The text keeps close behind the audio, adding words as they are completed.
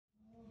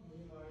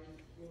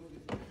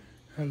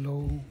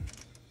Hello,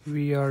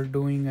 we are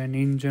doing an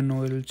engine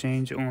oil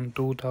change on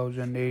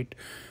 2008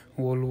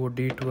 Volvo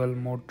D12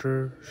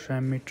 motor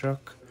semi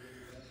truck.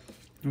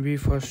 We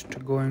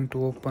first going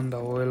to open the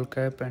oil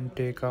cap and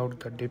take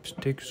out the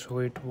dipstick so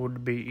it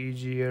would be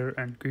easier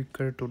and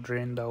quicker to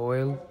drain the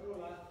oil.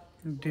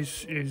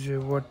 This is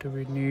what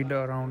we need,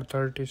 around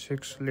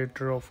 36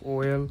 liter of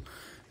oil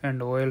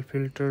and oil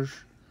filters.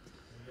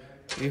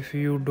 If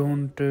you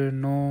don't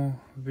know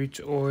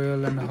which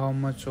oil and how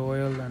much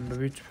oil and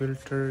which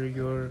filter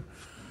your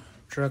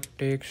truck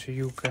takes,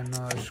 you can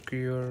ask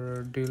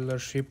your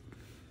dealership.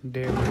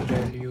 They will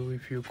tell you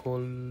if you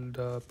call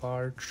the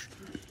parts.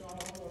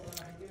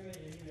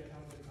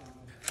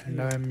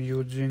 And I am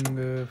using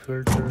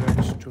filter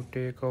heads to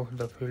take off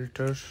the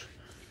filters.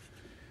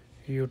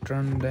 You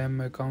turn them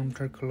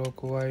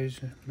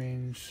counterclockwise,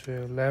 means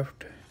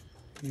left.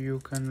 You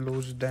can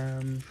lose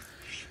them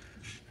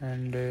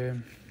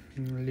and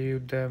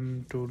leave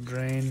them to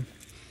drain,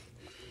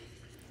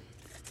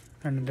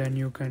 and then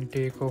you can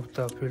take off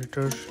the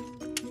filters.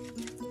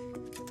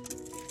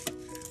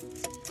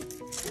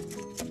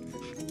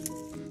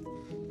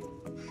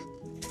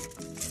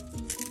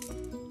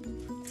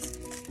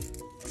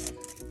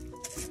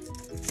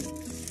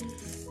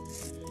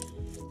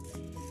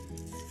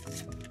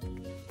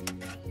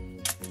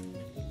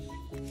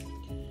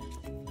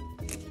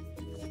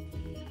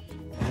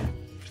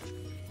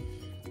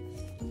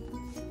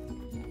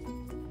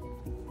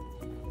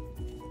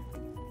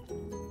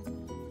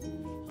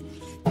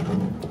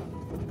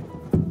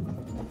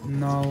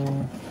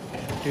 Now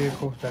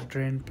take off the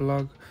drain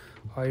plug.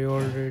 I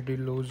already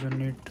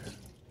loosen it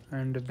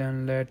and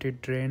then let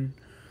it drain.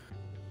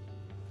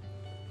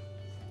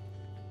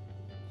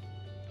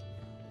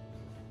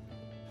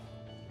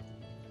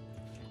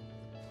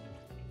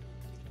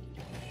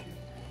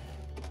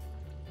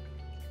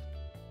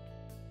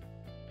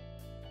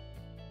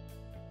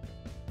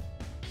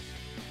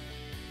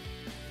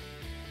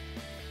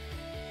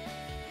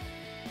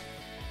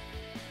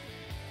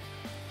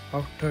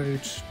 After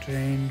it's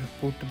drained,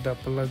 put the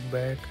plug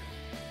back,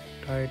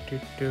 tight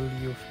it till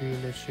you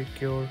feel it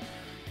secure.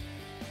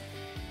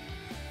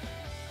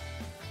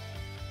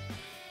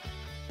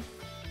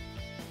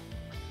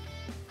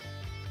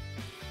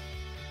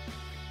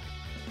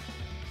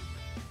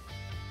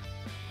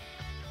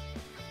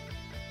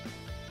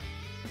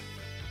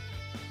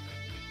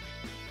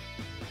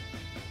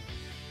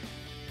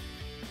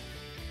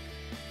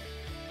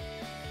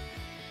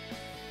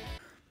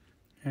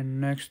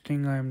 And next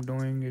thing I am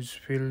doing is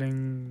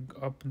filling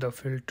up the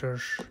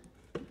filters.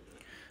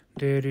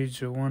 There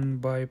is one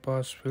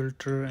bypass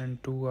filter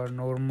and two are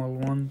normal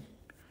one.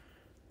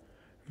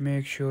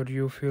 Make sure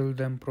you fill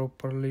them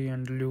properly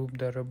and lube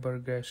the rubber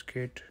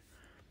gasket.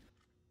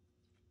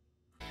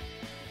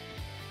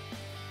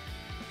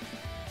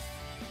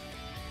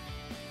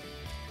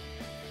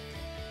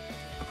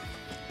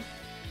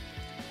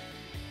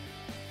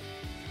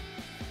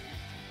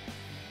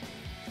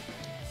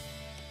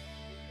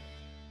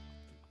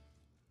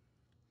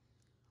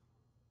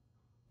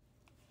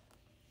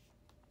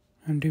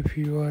 And if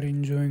you are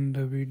enjoying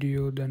the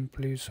video, then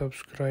please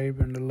subscribe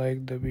and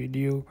like the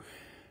video.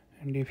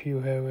 And if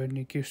you have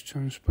any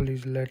questions,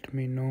 please let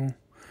me know.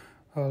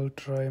 I'll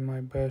try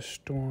my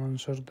best to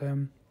answer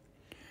them.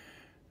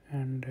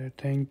 And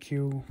thank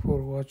you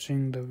for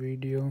watching the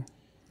video,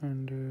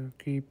 and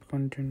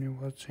continue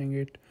watching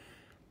it.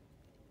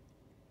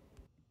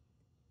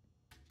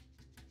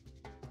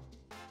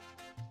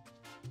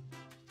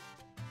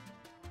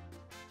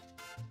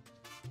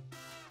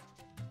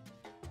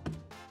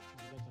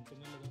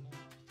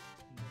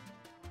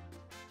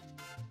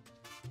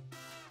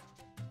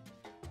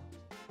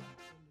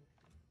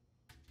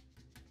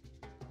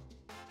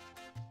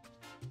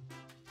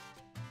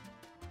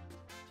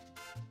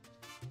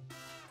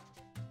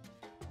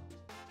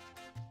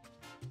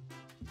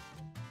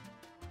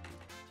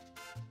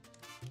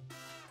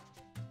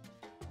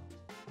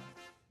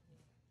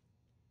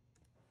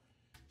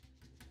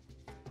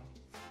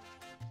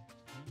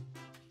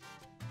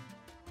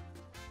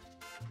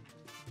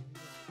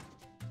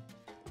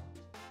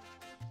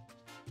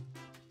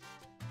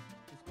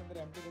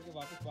 Empty करके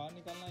वापस बाहर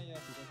निकालना है या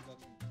सीधा सीधा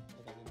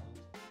लगा देना है?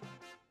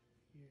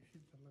 ये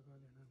सीधा लगा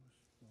देना बस.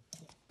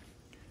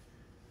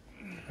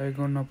 I'm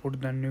gonna put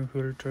the new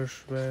filters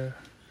where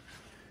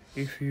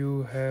if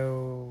you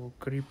have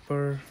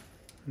creeper,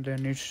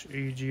 then it's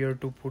easier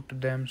to put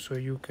them so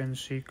you can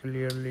see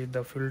clearly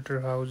the filter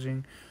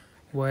housing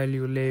while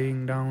you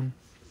laying down.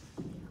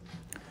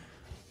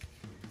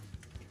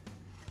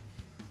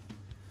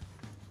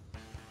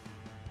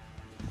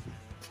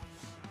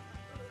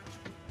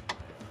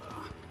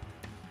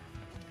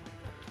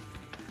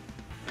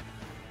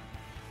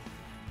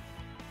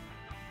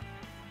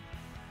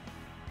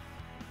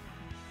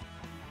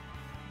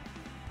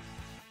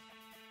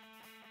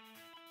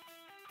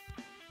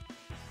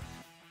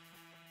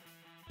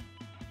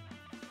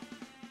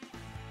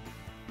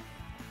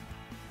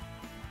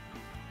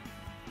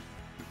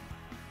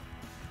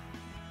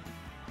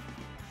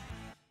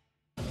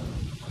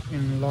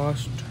 In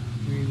last,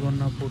 we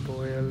gonna put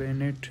oil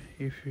in it.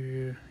 If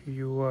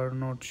you are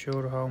not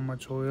sure how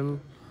much oil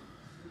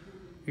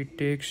it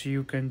takes,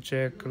 you can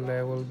check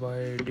level by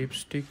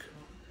dipstick.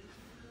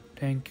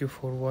 Thank you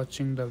for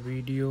watching the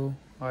video.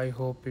 I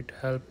hope it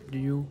helped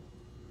you.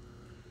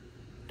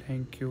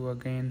 Thank you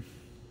again.